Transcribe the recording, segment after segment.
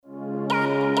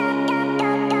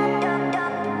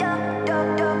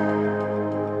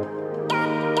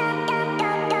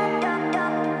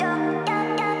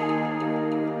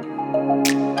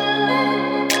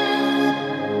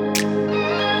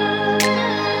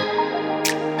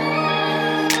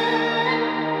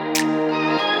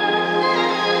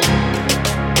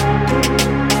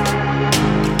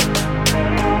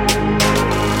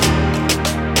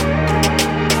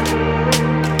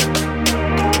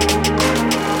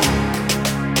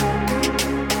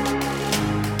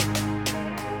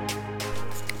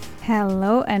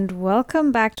Hello and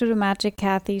welcome back to the Magic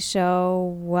Kathy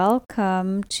Show.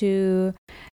 Welcome to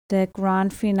the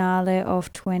grand finale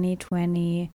of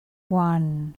 2021.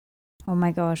 Oh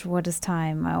my gosh, what is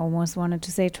time? I almost wanted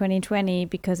to say 2020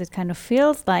 because it kind of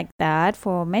feels like that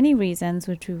for many reasons,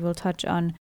 which we will touch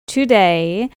on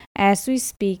today as we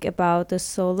speak about the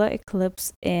solar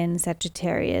eclipse in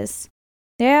Sagittarius.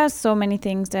 There are so many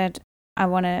things that I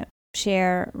want to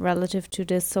share relative to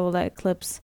this solar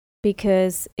eclipse,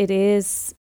 because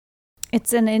it's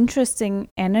an interesting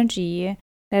energy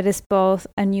that is both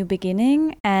a new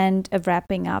beginning and a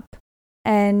wrapping up.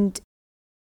 And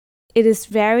it is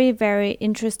very, very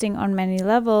interesting on many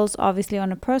levels. Obviously,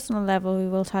 on a personal level, we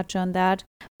will touch on that,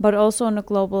 but also on a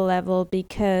global level,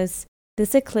 because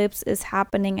this eclipse is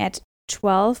happening at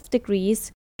 12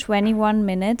 degrees, 21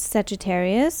 minutes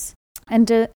Sagittarius. And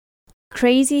the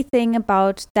crazy thing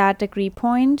about that degree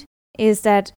point is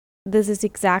that this is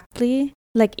exactly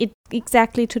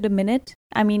to the minute.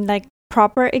 I mean, like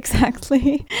proper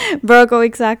exactly, Virgo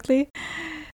exactly,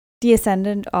 the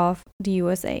ascendant of the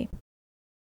USA.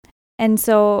 And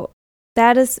so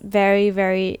that is very,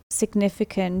 very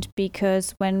significant,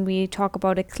 because when we talk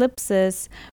about eclipses,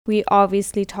 we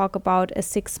obviously talk about a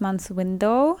 6-month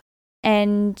window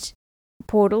and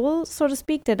portal, so to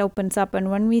speak, that opens up. And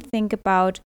when we think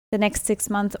about the next 6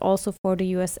 months also for the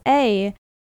USA,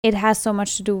 it has so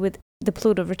much to do with the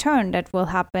Pluto return that will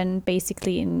happen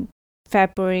basically in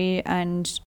February.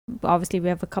 And obviously we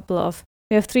have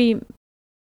 3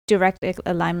 direct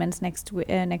alignments next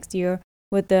year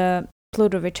with the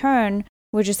Pluto return,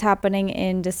 which is happening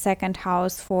in the second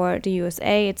house for the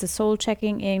USA. It's a soul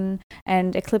checking in,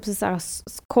 and eclipses are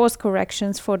course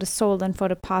corrections for the soul and for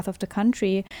the path of the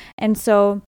country. And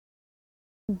so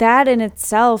that in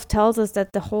itself tells us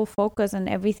that the whole focus and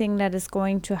everything that is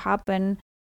going to happen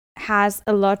has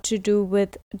a lot to do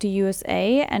with the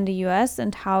USA and the US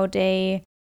and how they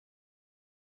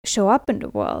show up in the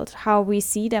world, how we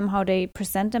see them, how they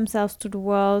present themselves to the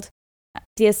world.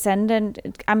 The ascendant,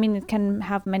 it can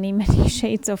have many, many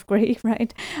shades of gray,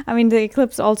 right? I mean, the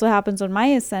eclipse also happens on my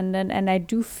ascendant, and I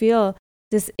do feel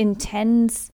this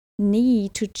intense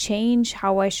need to change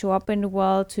how I show up in the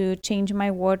world, to change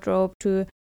my wardrobe, to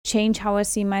change how I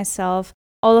see myself,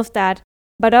 all of that.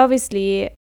 But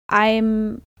obviously, I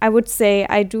would say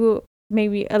I do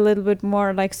maybe a little bit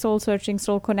more like soul searching,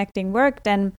 soul connecting work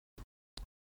than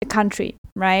the country,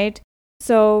 right?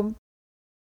 So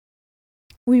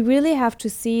we really have to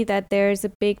see that there's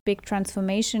a big, big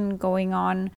transformation going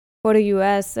on for the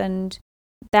US, and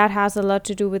that has a lot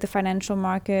to do with the financial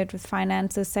market, with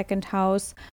finances, second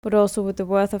house, but also with the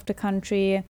worth of the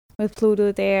country, with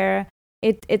Pluto there.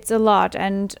 It's a lot,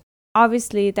 and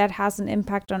obviously that has an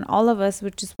impact on all of us,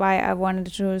 which is why I wanted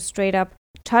to straight up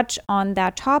touch on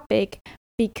that topic,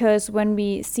 because when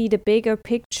we see the bigger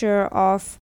picture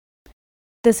of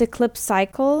this eclipse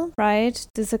cycle, right?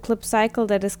 This eclipse cycle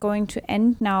that is going to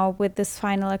end now with this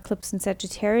final eclipse in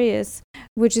Sagittarius,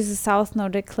 which is a south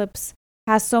node eclipse,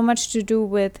 has so much to do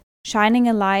with shining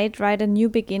a light, right? A new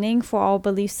beginning for our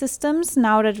belief systems,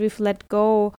 now that we've let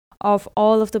go of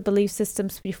all of the belief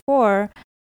systems before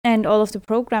and all of the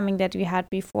programming that we had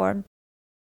before.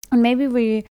 And maybe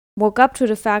we woke up to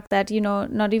the fact that,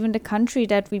 not even the country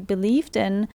that we believed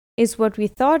in is what we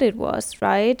thought it was,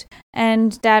 right?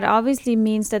 And that obviously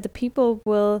means that the people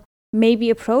will maybe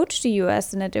approach the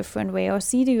US in a different way or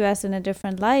see the US in a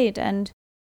different light. And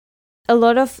a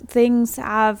lot of things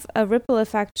have a ripple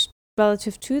effect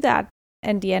relative to that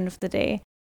at the end of the day.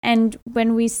 And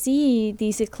when we see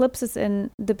these eclipses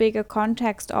in the bigger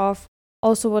context of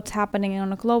also what's happening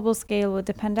on a global scale with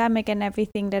the pandemic and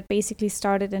everything that basically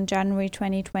started in January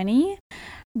 2020,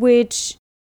 which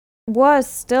was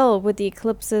still with the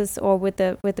eclipses or with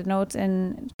the nodes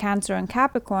in Cancer and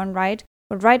Capricorn, right?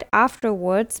 But right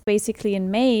afterwards, basically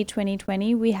in May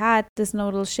 2020, we had this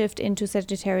nodal shift into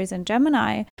Sagittarius and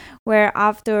Gemini, where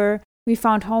after we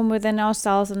found home within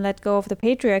ourselves and let go of the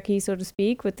patriarchy, so to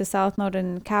speak, with the South Node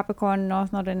in Capricorn,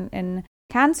 North Node in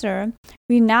Cancer,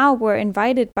 we now were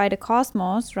invited by the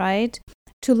cosmos, right,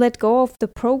 to let go of the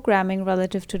programming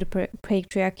relative to the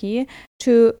patriarchy,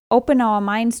 to open our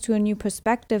minds to a new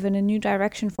perspective and a new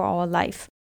direction for our life,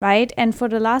 right? And for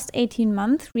the last 18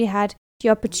 months, we had the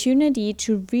opportunity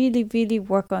to really, really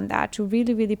work on that, to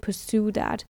really, really pursue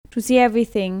that, to see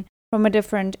everything from a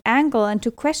different angle and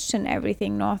to question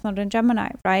everything, North Node and Gemini,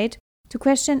 right? To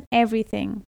question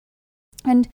everything.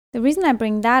 And the reason I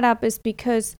bring that up is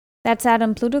because that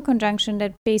Saturn-Pluto conjunction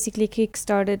that basically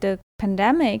kickstarted the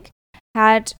pandemic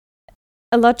had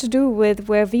a lot to do with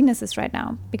where Venus is right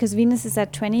now, because Venus is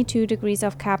at 22 degrees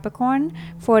of Capricorn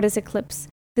for this eclipse.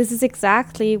 this is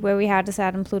exactly where we had the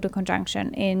Saturn-Pluto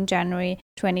conjunction in January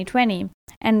 2020.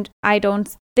 And I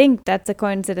don't think that's a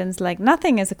coincidence, like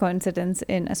nothing is a coincidence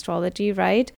in astrology,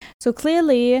 right? So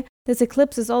clearly, this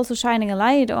eclipse is also shining a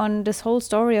light on this whole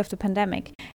story of the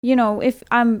pandemic. If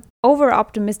I'm over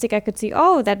optimistic, I could see,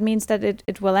 that means that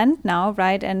it will end now,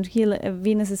 right? And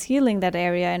Venus is healing that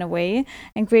area in a way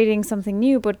and creating something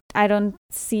new, but I don't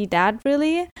see that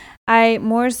really. I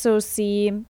more so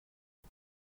see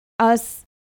us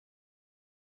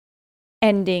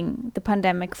ending the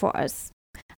pandemic for us.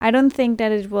 I don't think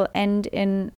that it will end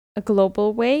in a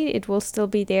global way. It will still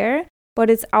be there, but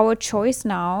it's our choice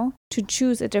now to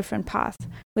choose a different path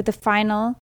with the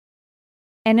final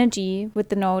energy with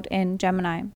the node in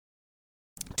Gemini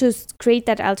to create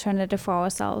that alternative for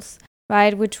ourselves,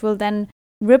 right? Which will then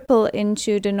ripple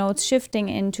into the nodes shifting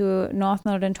into North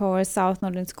Node in Taurus, South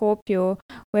Node in Scorpio,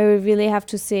 where we really have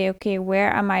to say, okay,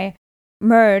 where am I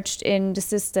merged in the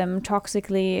system,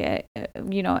 toxically,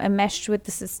 enmeshed with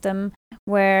the system?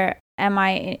 Where am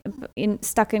I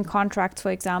stuck in contracts,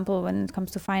 for example, when it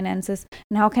comes to finances?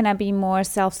 And how can I be more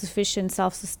self-sufficient,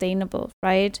 self-sustainable,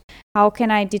 right? How can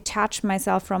I detach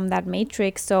myself from that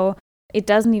matrix so it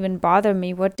doesn't even bother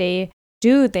me what they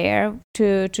do there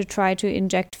to try to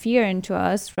inject fear into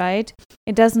us, right?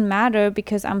 It doesn't matter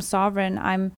because I'm sovereign,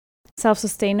 I'm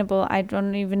self-sustainable, I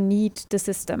don't even need the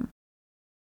system.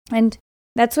 And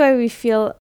that's why we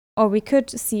feel, or we could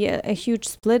see a huge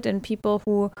split in people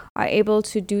who are able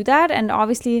to do that. And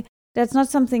obviously, that's not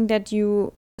something that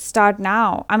you start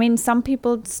now. I mean, some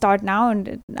people start now,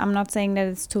 and I'm not saying that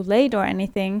it's too late or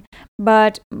anything,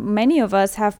 but many of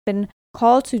us have been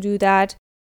called to do that,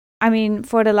 I mean,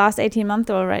 for the last 18 months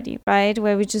already, right?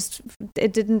 Where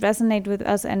it didn't resonate with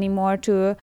us anymore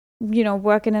to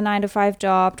work in a 9-to-5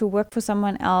 job, to work for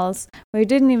someone else, where we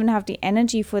didn't even have the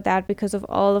energy for that because of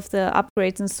all of the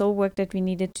upgrades and soul work that we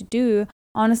needed to do.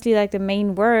 Honestly, like the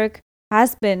main work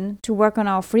has been to work on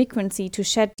our frequency, to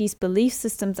shed these belief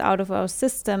systems out of our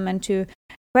system and to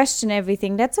question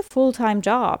everything. That's a full-time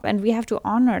job, and we have to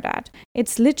honor that.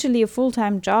 It's literally a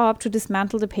full-time job to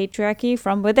dismantle the patriarchy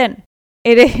from within.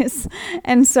 It is.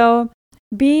 And so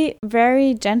be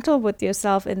very gentle with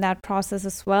yourself in that process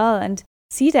as well, and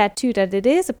see that too, that it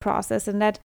is a process and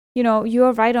that,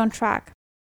 you're right on track.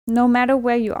 No matter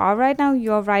where you are right now,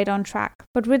 you're right on track.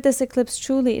 But with this eclipse,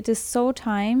 truly, it is so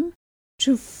time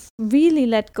to really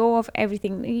let go of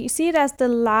everything. You see it as the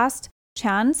last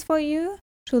chance for you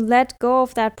to let go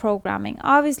of that programming.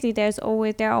 Obviously, there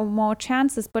are more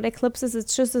chances, but eclipses,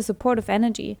 it's just a supportive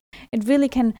energy. It really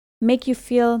can make you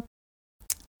feel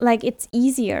like it's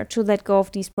easier to let go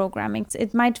of these programmings.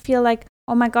 It might feel like,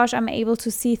 oh my gosh, I'm able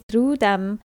to see through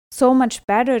them so much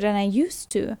better than I used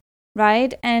to,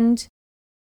 right? And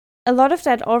a lot of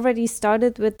that already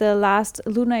started with the last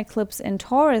lunar eclipse in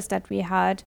Taurus that we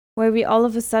had, where we all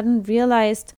of a sudden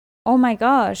realized, oh my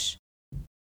gosh,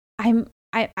 I'm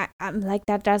like,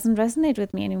 that doesn't resonate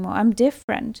with me anymore. I'm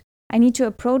different. I need to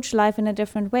approach life in a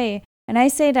different way. And I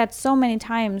say that so many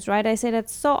times, right? I say that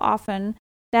so often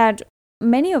that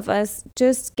many of us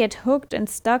just get hooked and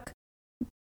stuck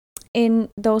in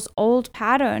those old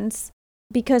patterns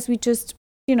because we just,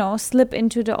 slip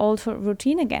into the old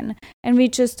routine again. And we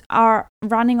just are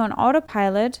running on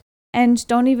autopilot and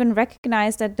don't even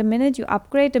recognize that the minute you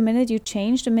upgrade, the minute you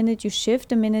change, the minute you shift,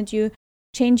 the minute you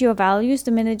change your values,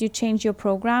 the minute you change your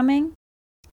programming,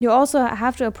 you also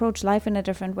have to approach life in a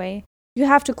different way. You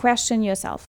have to question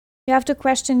yourself. You have to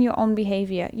question your own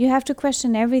behavior. You have to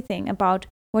question everything about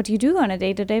what you do on a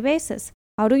day-to-day basis.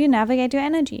 How do you navigate your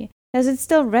energy? Does it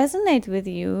still resonate with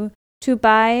you to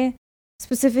buy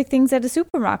specific things at a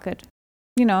supermarket?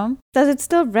 Does it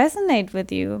still resonate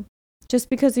with you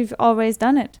just because you've always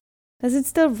done it? Does it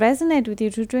still resonate with you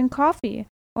to drink coffee?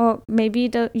 Or maybe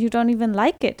you don't even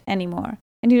like it anymore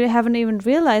and you haven't even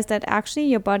realized that actually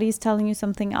your body is telling you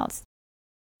something else,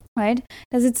 right?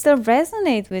 Does it still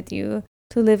resonate with you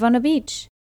to live on a beach?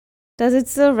 Does it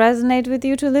still resonate with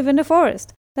you to live in the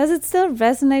forest? Does it still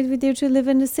resonate with you to live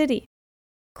in the city?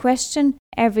 Question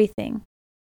everything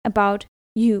about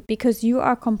you because you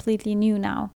are completely new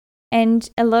now. And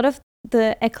a lot of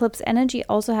the eclipse energy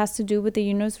also has to do with the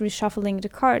universe reshuffling the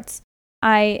cards.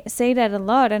 I say that a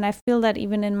lot, and I feel that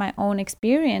even in my own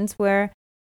experience where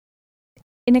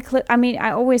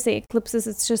I always say eclipses,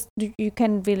 it's just you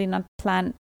can really not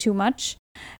plan too much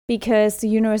because the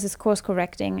universe is course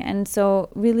correcting. And so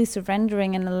really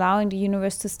surrendering and allowing the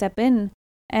universe to step in.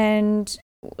 And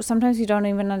sometimes you don't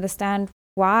even understand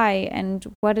why and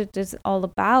what it is all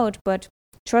about, but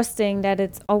trusting that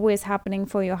it's always happening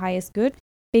for your highest good,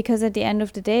 because at the end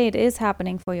of the day, it is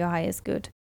happening for your highest good.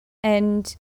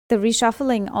 And the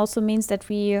reshuffling also means that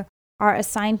we are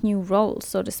assigned new roles,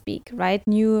 so to speak, right?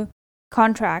 New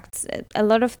contracts. A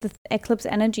lot of the eclipse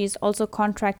energy is also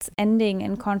contracts ending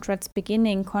and contracts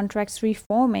beginning, contracts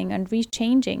reforming and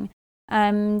rechanging.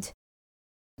 And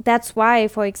that's why,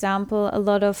 for example, a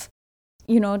lot of,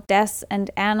 deaths and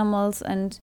animals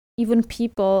and even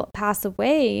people pass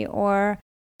away or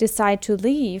decide to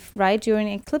leave, right? During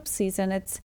eclipse season,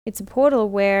 it's a portal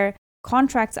where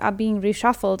contracts are being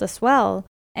reshuffled as well.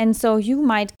 And so you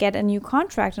might get a new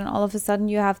contract and all of a sudden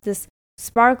you have this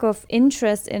spark of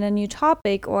interest in a new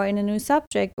topic or in a new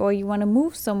subject, or you want to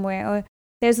move somewhere, or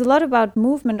there's a lot about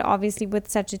movement, obviously, with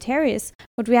Sagittarius.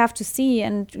 What we have to see,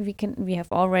 and we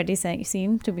have already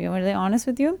seen, to be really honest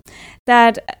with you,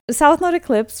 that South Node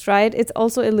eclipse, right? It's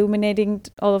also illuminating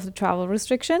all of the travel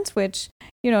restrictions, which,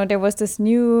 there was this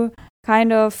new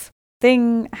kind of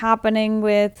thing happening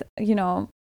with,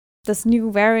 this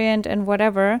new variant and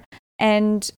whatever.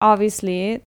 And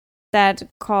obviously, that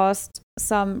caused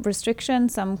some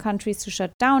restrictions, some countries to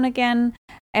shut down again,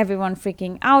 everyone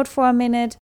freaking out for a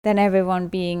minute, then everyone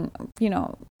being,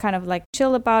 kind of like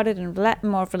chill about it and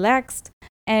more relaxed.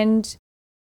 And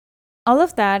all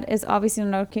of that is obviously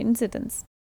not a coincidence.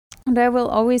 There will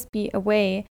always be a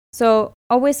way. So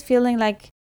always feeling like,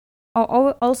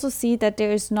 or also see that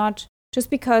there is not, just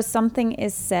because something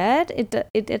is said,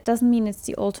 it doesn't mean it's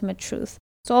the ultimate truth.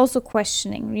 So also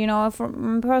questioning,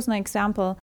 from a personal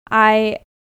example, I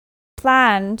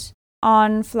planned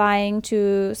on flying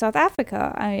to South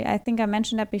Africa. I think I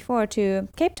mentioned that before, to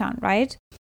Cape Town, right?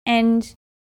 And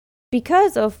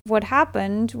because of what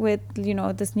happened with,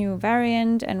 this new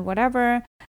variant and whatever,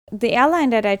 the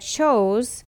airline that I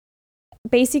chose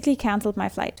basically canceled my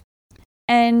flight.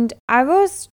 And I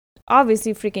was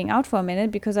obviously freaking out for a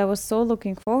minute because I was so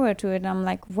looking forward to it. And I'm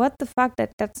like, what the fuck?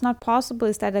 That's not possible.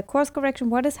 Is that a course correction?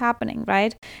 What is happening,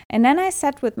 right? And then I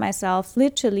sat with myself,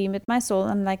 literally with my soul.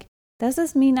 I'm like, does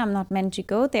this mean I'm not meant to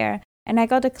go there? And I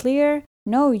got a clear,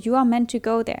 no, you are meant to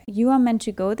go there. You are meant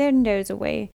to go there, and there's a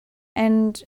way.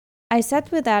 And I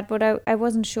sat with that, but I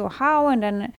wasn't sure how. And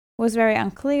then it was very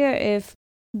unclear if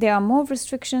there are more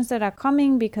restrictions that are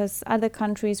coming because other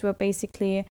countries were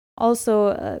basically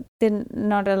also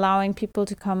not allowing people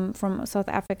to come from South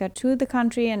Africa to the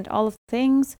country and all of the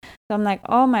things. So I'm like,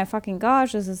 oh my fucking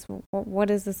gosh, what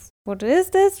is this? What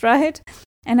is this, right?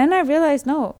 And then I realized,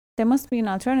 no, there must be an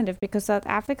alternative because South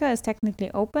Africa is technically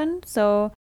open.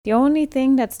 So the only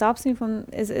thing that stops me from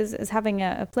is having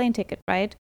a plane ticket,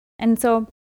 right? And so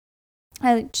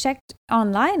I checked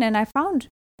online and I found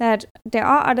that there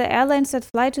are other airlines that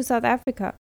fly to South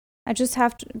Africa. I just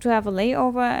have to have a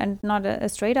layover and not a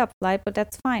straight up flight, but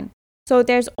that's fine. So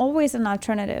there's always an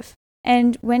alternative.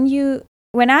 And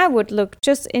when I would look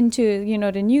just into,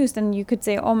 the news, then you could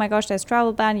say, oh my gosh, there's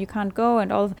travel ban, you can't go,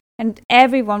 and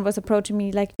everyone was approaching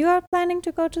me like, you are planning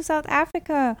to go to South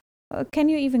Africa. Can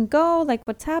you even go? Like,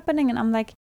 what's happening? And I'm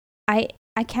like, I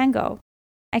can go.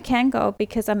 I can go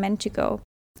because I'm meant to go.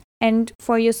 And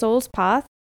for your soul's path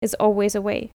is always a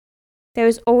way. There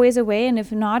is always a way. And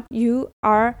if not, you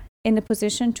are in the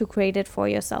position to create it for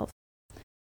yourself.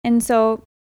 And so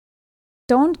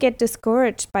don't get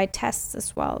discouraged by tests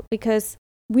as well, because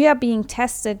we are being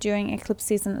tested during eclipse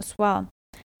season as well.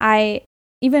 That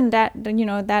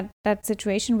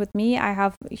situation with me,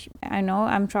 I know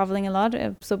I'm traveling a lot,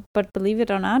 but believe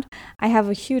it or not, I have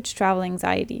a huge travel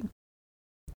anxiety,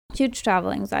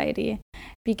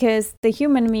 because the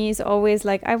human me is always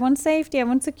like, I want safety, I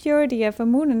want security, I have a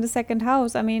moon in the second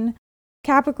house. I mean,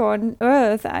 Capricorn,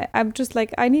 Earth, I'm just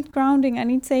like, I need grounding, I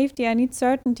need safety, I need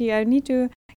certainty, I need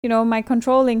to, my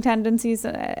controlling tendencies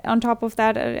on top of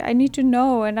that, I need to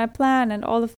know and I plan and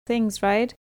all of the things,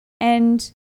 right?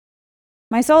 And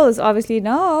my soul is obviously,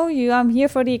 no, I'm here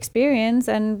for the experience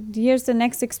and here's the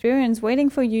next experience waiting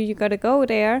for you. You got to go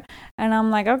there. And I'm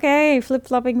like, okay,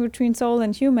 flip-flopping between soul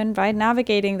and human, right?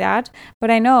 Navigating that. But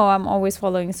I know I'm always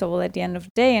following soul at the end of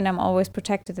the day and I'm always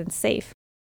protected and safe.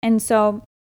 And so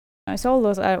my soul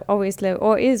is always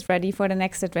is ready for the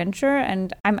next adventure.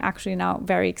 And I'm actually now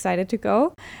very excited to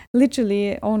go.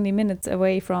 Literally only minutes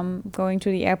away from going to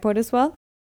the airport as well.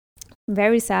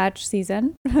 Very sad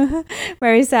season,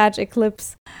 very sad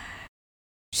eclipse.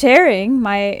 Sharing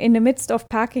in the midst of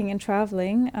packing and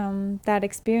traveling, that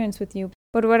experience with you.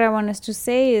 But what I want us to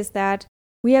say is that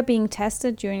we are being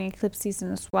tested during eclipse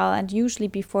season as well, and usually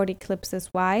before the eclipses.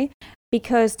 Why?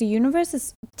 Because the universe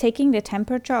is taking the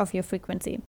temperature of your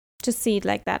frequency. Just see it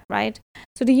like that, right?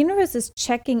 So the universe is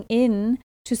checking in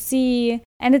to see,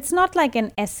 and it's not like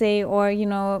an essay or,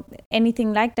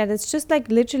 anything like that. It's just like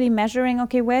literally measuring,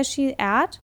 okay, where's she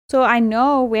at? So I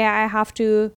know where I have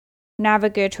to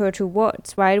navigate her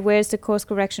towards, right? Where's the course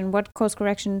correction? What course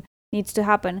correction needs to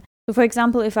happen? So for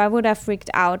example, if I would have freaked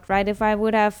out, right? If I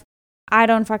would have, I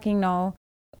don't fucking know,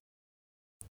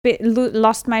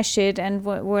 lost my shit and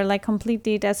were like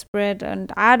completely desperate,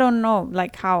 and I don't know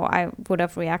like how I would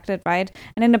have reacted, right?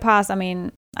 And in the past, I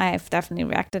mean, I have definitely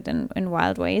reacted in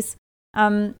wild ways.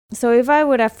 So if I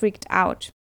would have freaked out,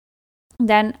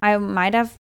 then I would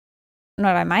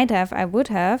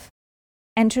have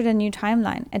entered a new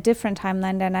timeline, a different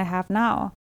timeline than I have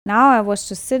now. Now I was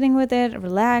just sitting with it,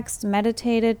 relaxed,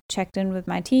 meditated, checked in with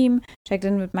my team, checked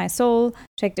in with my soul,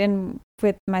 checked in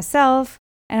with myself.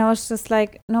 And I was just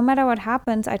like, no matter what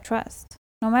happens, I trust.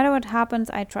 No matter what happens,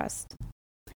 I trust.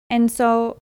 And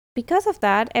so because of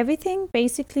that, everything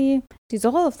basically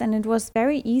dissolved, and it was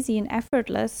very easy and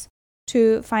effortless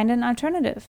to find an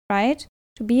alternative, right?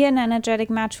 To be an energetic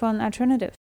match for an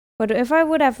alternative. But if I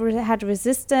would have had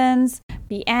resistance,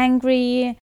 be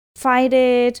angry, fight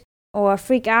it, or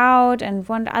freak out and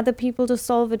want other people to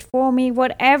solve it for me,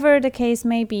 whatever the case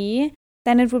may be,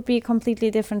 then it would be a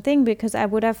completely different thing, because I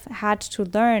would have had to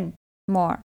learn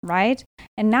more, right?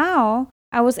 And now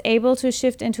I was able to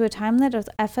shift into a timeline of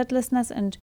effortlessness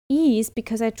and ease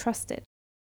because I trusted.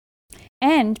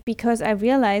 And because I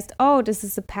realized, oh, this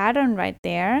is a pattern right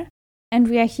there, and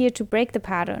we are here to break the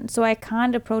pattern. So I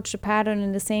can't approach the pattern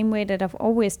in the same way that I've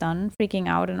always done, freaking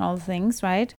out and all things,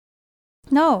 right?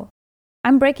 No,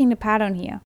 I'm breaking the pattern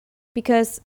here,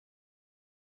 because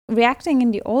reacting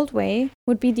in the old way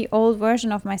would be the old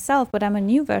version of myself, but I'm a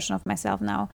new version of myself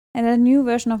now. And a new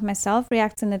version of myself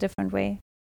reacts in a different way.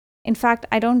 In fact,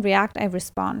 I don't react, I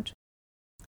respond.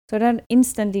 So I don't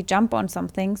instantly jump on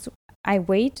something. So I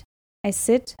wait, I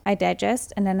sit, I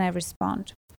digest, and then I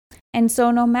respond. And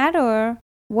so no matter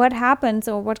what happens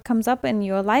or what comes up in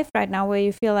your life right now where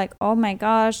you feel like, oh my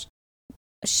gosh,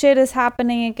 shit is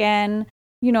happening again,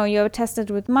 you know, you're tested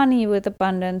with money, with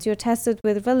abundance, you're tested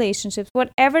with relationships,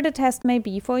 whatever the test may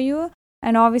be for you.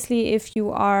 And obviously, if you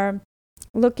are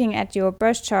looking at your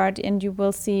birth chart, and you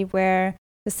will see where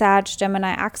the Sag-Gemini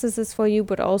axis is for you,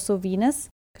 but also Venus,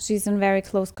 because she's in very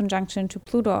close conjunction to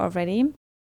Pluto already.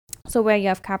 So where you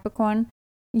have Capricorn,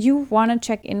 you want to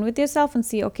check in with yourself and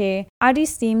see, okay, are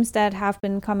these themes that have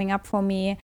been coming up for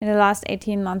me in the last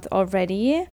 18 months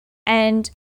already? And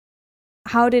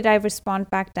how did I respond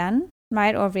back then?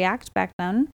 Right, or react back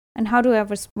then, and how do I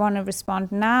want to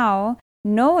respond now,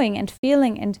 knowing and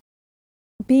feeling and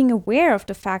being aware of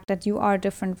the fact that you are a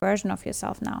different version of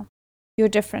yourself now. You're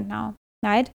different now,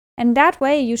 right? And that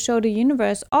way you show the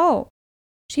universe, oh,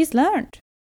 she's learned.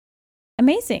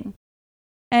 Amazing.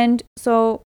 And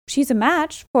so she's a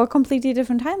match for a completely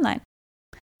different timeline.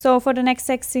 So for the next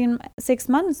 6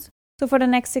 months,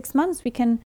 we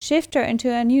can shift her into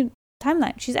a new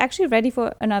timeline. She's actually ready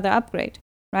for another upgrade,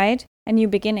 right? A new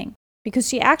beginning, because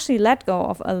she actually let go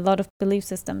of a lot of belief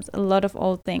systems, a lot of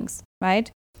old things,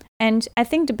 right? And I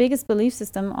think the biggest belief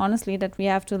system, honestly, that we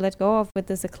have to let go of with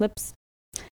this eclipse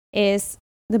is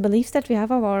the beliefs that we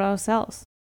have about ourselves,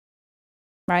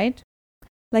 right?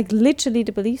 Like literally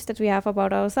the beliefs that we have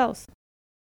about ourselves,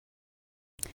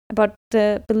 about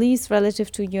the beliefs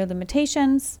relative to your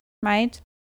limitations, right?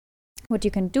 What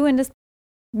you can do in this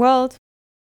world,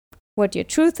 what your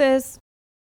truth is,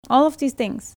 all of these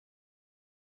things.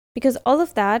 Because all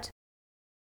of that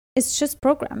is just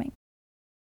programming.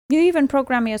 You even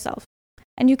program yourself.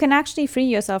 And you can actually free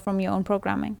yourself from your own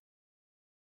programming.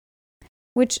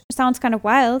 Which sounds kind of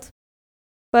wild,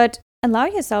 but allow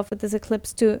yourself with this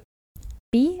eclipse to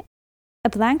be a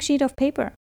blank sheet of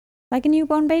paper, like a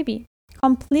newborn baby.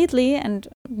 Completely, and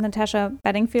Natasha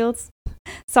Bedingfield's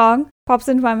song pops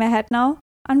into my head now,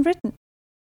 unwritten.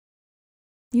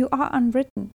 You are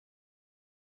unwritten.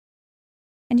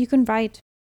 And you can write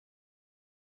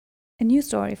a new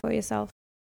story for yourself,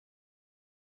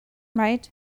 right?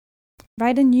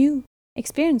 Write a new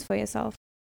experience for yourself.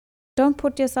 Don't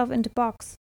put yourself in the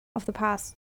box of the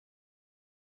past.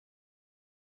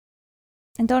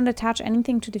 And don't attach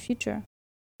anything to the future.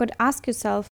 But ask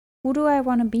yourself, who do I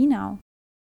want to be now?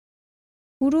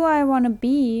 Who do I want to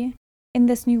be in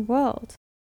this new world?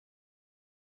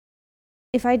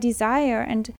 If I desire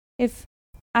and if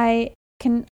I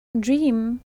can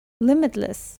dream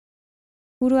limitless,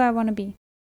 who do I want to be?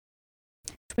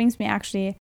 Which brings me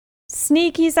actually,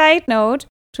 sneaky side note,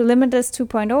 to Limitless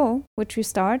 2.0, which we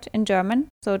start in German.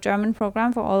 So German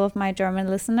program for all of my German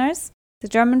listeners. The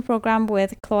German program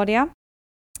with Claudia.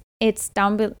 It's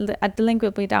down the link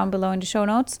will be down below in the show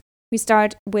notes. We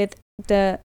start with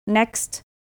the next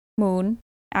moon,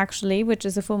 actually, which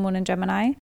is a full moon in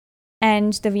Gemini,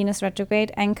 and the Venus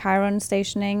retrograde and Chiron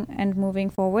stationing and moving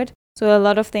forward. So a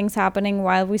lot of things happening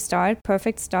while we start.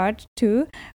 Perfect start too,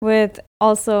 with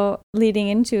also leading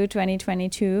into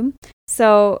 2022.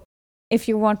 So if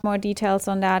you want more details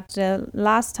on that, the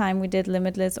last time we did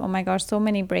Limitless, oh my gosh, so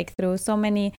many breakthroughs, so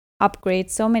many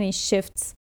upgrades, so many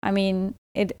shifts. I mean,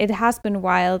 it has been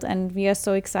wild, and we are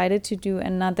so excited to do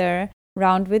another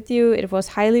round with you. It was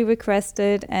highly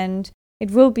requested, and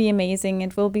it will be amazing.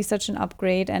 It will be such an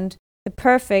upgrade and the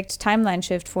perfect timeline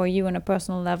shift for you on a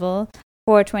personal level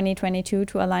for 2022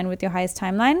 to align with your highest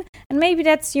timeline. And maybe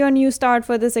that's your new start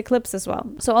for this eclipse as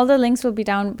well. So all the links will be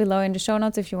down below in the show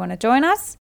notes if you want to join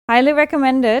us. Highly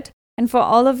recommend it. And for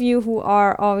all of you who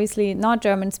are obviously not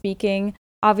German speaking,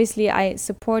 obviously I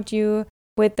support you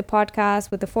with the podcast,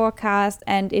 with the forecast.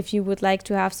 And if you would like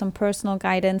to have some personal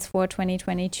guidance for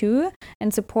 2022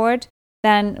 and support,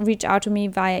 then reach out to me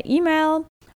via email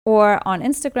or on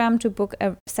Instagram to book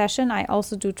a session. I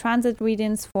also do transit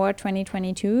readings for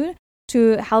 2022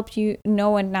 to help you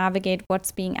know and navigate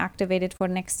what's being activated for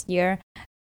next year.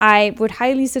 I would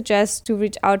highly suggest to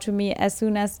reach out to me as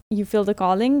soon as you feel the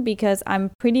calling, because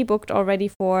I'm pretty booked already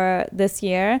for this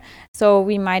year. So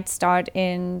we might start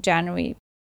in January.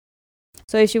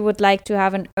 So if you would like to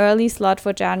have an early slot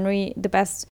for January, the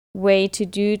best way to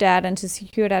do that and to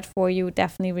secure that for you,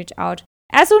 definitely reach out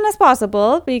as soon as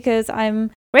possible, because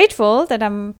I'm grateful that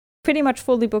I'm pretty much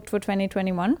fully booked for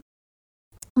 2021.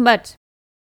 But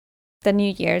the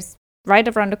New Year's right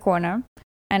around the corner,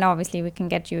 and obviously we can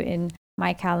get you in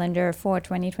my calendar for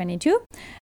 2022.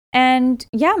 And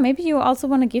yeah, maybe you also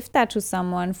want to gift that to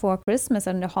someone for Christmas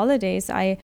and the holidays.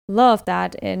 I love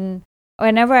that. And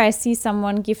whenever I see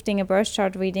someone gifting a birth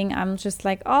chart reading, I'm just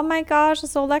like, oh my gosh, a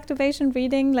soul activation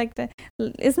reading. Like,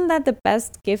 isn't that the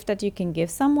best gift that you can give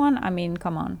someone? I mean,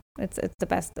 come on, it's the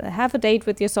best. Have a date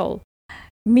with your soul,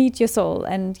 meet your soul.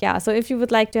 And yeah, so if you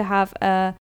would like to have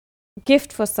a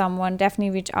gift for someone,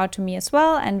 definitely reach out to me as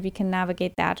well, and we can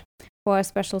navigate that for a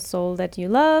special soul that you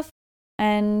love.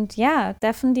 And yeah,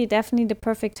 definitely the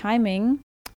perfect timing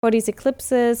for these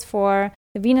eclipses, for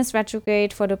the Venus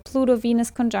retrograde, for the Pluto-Venus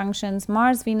conjunctions,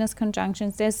 Mars-Venus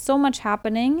conjunctions. There's so much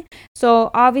happening. So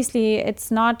obviously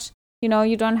it's not,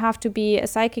 you don't have to be a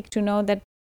psychic to know that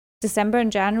December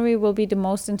and January will be the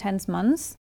most intense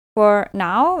months for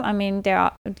now. I mean,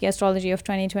 the astrology of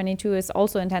 2022 is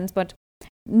also intense, but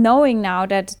knowing now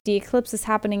that the eclipse is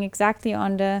happening exactly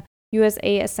on the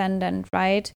USA ascendant,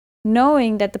 right?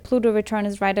 Knowing that the Pluto return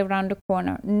is right around the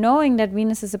corner, knowing that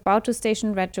Venus is about to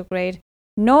station retrograde,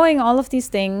 knowing all of these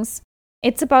things,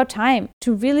 it's about time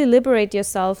to really liberate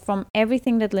yourself from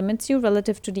everything that limits you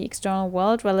relative to the external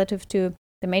world, relative to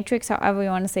the matrix, however you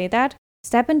want to say that.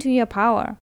 Step into your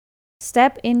power.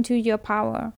 Step into your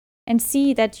power and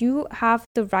see that you have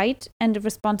the right and the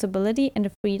responsibility and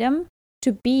the freedom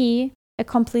to be a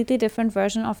completely different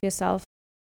version of yourself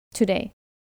today.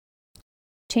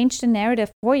 Change the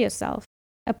narrative for yourself.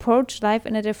 Approach life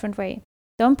in a different way.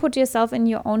 Don't put yourself in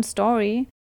your own story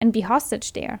and be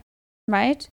hostage there,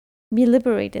 right? Be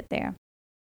liberated there.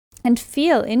 And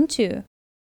feel into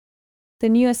the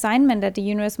new assignment that the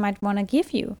universe might want to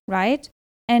give you, right?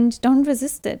 And don't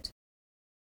resist it,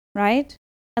 right?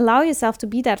 Allow yourself to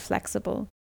be that flexible,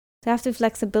 to have the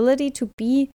flexibility to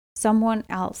be someone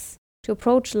else, to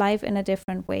approach life in a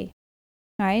different way,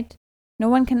 right? No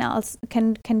one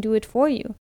can do it for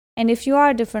you. And if you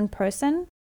are a different person,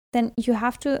 then you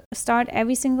have to start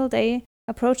every single day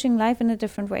approaching life in a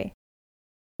different way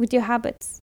with your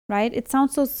habits, right? It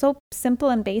sounds so simple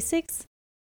and basics.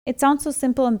 It sounds so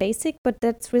simple and basic, but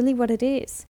that's really what it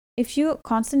is. If you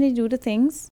constantly do the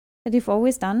things that you've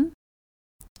always done,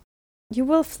 you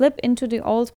will flip into the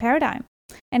old paradigm.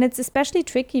 And it's especially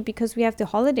tricky because we have the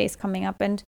holidays coming up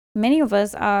and many of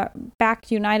us are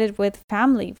back united with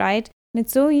family, right? And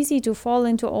it's so easy to fall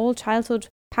into old childhood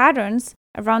patterns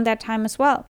around that time as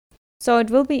well. So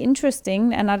it will be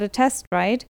interesting, another test,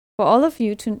 right, for all of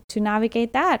you to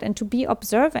navigate that and to be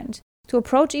observant, to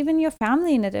approach even your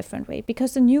family in a different way,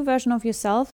 because the new version of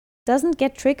yourself doesn't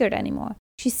get triggered anymore.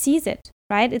 She sees it,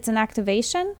 right? It's an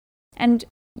activation, and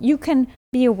you can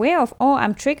be aware of, oh,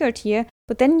 I'm triggered here,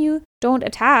 but then you don't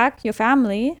attack your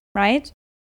family, right?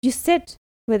 You sit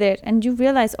with it and you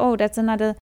realize, oh, that's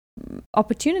another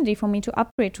opportunity for me to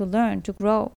upgrade, to learn, to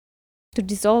grow, to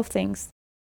dissolve things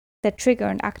that trigger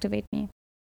and activate me.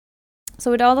 So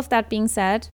with all of that being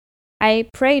said, I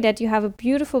pray that you have a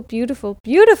beautiful, beautiful,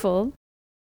 beautiful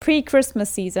pre-Christmas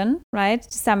season, right?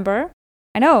 December.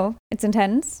 I know it's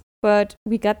intense, but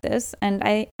we got this. And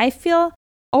I feel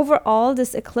overall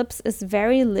this eclipse is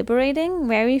very liberating,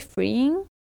 very freeing.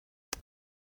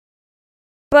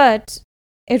 But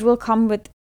it will come with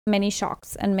many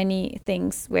shocks and many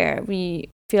things where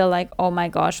we feel like, oh my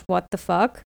gosh, what the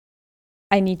fuck?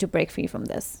 I need to break free from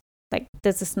this. Like,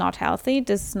 this is not healthy.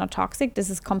 This is not toxic. This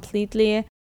is completely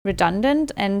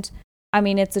redundant. And I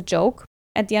mean, it's a joke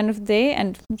at the end of the day.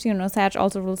 And, Sag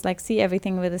also rules like see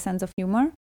everything with a sense of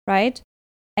humor, right?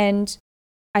 And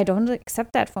I don't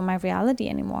accept that for my reality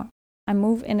anymore. I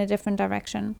move in a different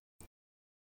direction.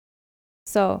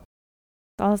 So,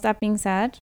 all of that being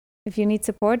said, if you need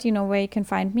support, you know where you can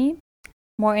find me.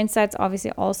 More insights,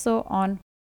 obviously, also on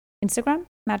Instagram,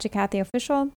 Magic Cathy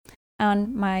Official,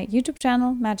 on my YouTube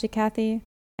channel, Magic Cathy.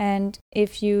 And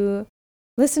if you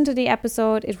listen to the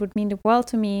episode, it would mean the world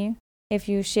to me if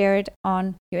you share it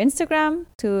on your Instagram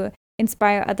to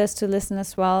inspire others to listen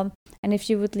as well. And if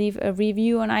you would leave a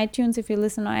review on iTunes, if you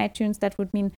listen on iTunes, that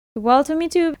would mean the world to me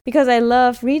too, because I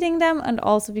love reading them and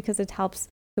also because it helps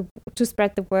to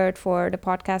spread the word for the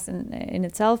podcast in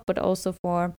itself, but also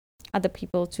for other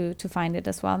people to find it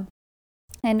as well.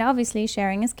 And obviously,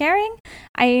 sharing is caring.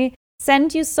 I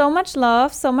send you so much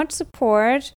love, so much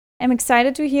support. I'm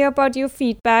excited to hear about your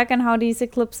feedback and how these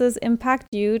eclipses impact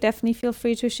you. Definitely feel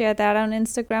free to share that on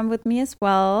Instagram with me as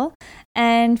well.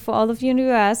 And for all of you in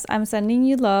the US, I'm sending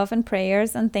you love and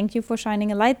prayers, and thank you for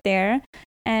shining a light there.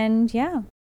 And yeah,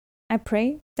 I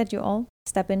pray that you all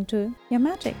step into your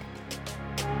magic.